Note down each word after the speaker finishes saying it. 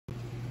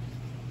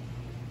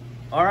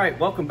All right,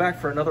 welcome back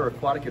for another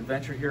aquatic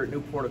adventure here at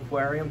Newport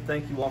Aquarium.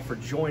 Thank you all for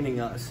joining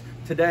us.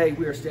 Today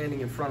we are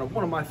standing in front of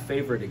one of my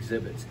favorite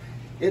exhibits.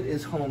 It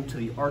is home to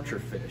the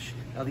archerfish.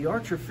 Now the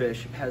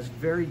archerfish has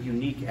very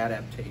unique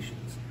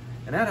adaptations.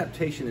 An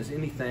adaptation is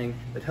anything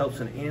that helps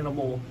an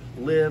animal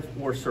live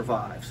or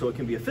survive. So it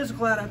can be a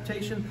physical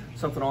adaptation,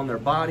 something on their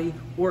body,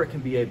 or it can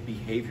be a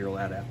behavioral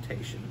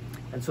adaptation.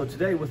 And so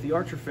today with the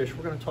archerfish,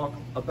 we're going to talk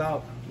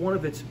about one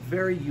of its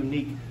very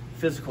unique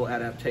physical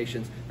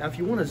adaptations. Now if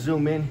you want to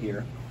zoom in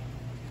here,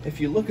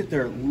 if you look at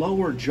their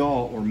lower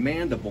jaw or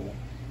mandible,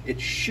 it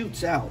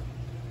shoots out,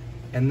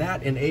 and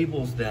that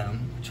enables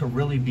them to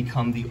really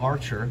become the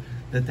archer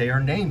that they are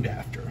named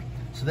after.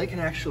 So they can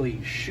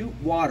actually shoot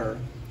water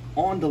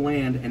onto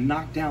land and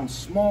knock down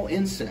small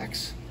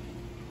insects,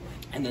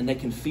 and then they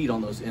can feed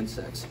on those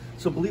insects.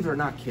 So believe it or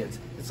not, kids,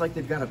 it's like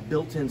they've got a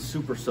built-in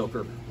super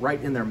soaker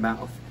right in their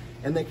mouth,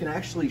 and they can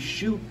actually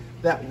shoot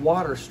that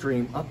water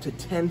stream up to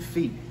 10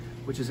 feet,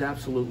 which is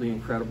absolutely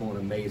incredible and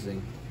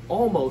amazing.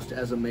 Almost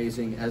as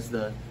amazing as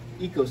the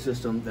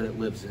ecosystem that it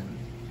lives in.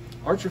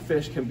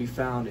 Archerfish can be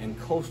found in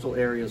coastal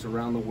areas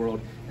around the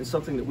world in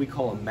something that we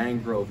call a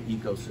mangrove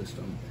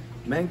ecosystem.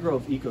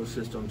 Mangrove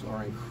ecosystems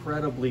are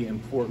incredibly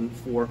important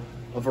for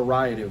a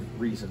variety of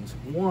reasons.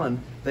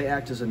 One, they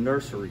act as a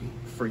nursery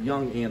for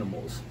young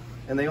animals,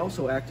 and they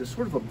also act as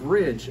sort of a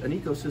bridge, an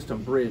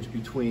ecosystem bridge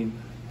between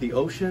the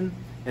ocean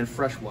and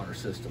freshwater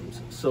systems.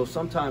 So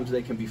sometimes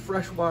they can be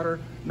freshwater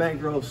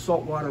mangroves,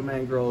 saltwater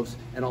mangroves,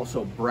 and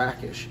also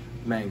brackish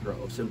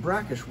mangroves. And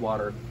brackish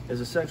water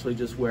is essentially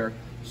just where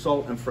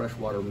salt and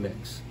freshwater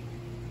mix.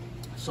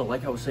 So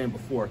like I was saying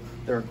before,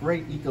 they're a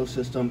great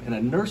ecosystem and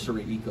a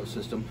nursery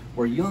ecosystem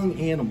where young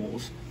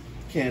animals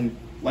can,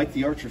 like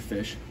the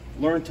archerfish,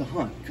 learn to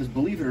hunt. Because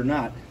believe it or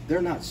not,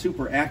 they're not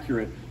super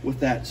accurate with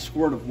that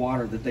squirt of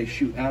water that they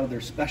shoot out of their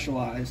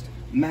specialized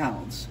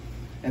mouths.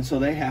 And so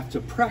they have to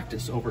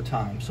practice over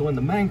time. So in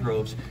the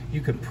mangroves, you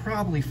could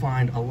probably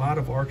find a lot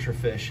of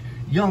archerfish,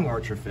 young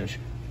archerfish,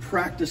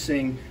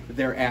 practicing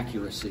their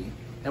accuracy.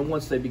 And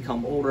once they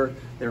become older,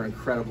 they're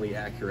incredibly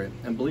accurate.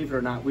 And believe it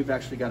or not, we've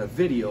actually got a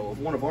video of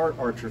one of our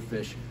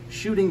archerfish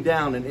shooting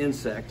down an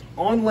insect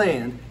on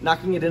land,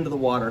 knocking it into the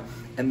water,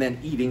 and then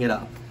eating it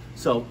up.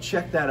 So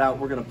check that out.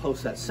 We're gonna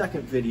post that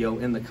second video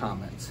in the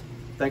comments.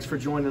 Thanks for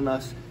joining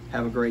us.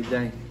 Have a great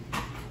day.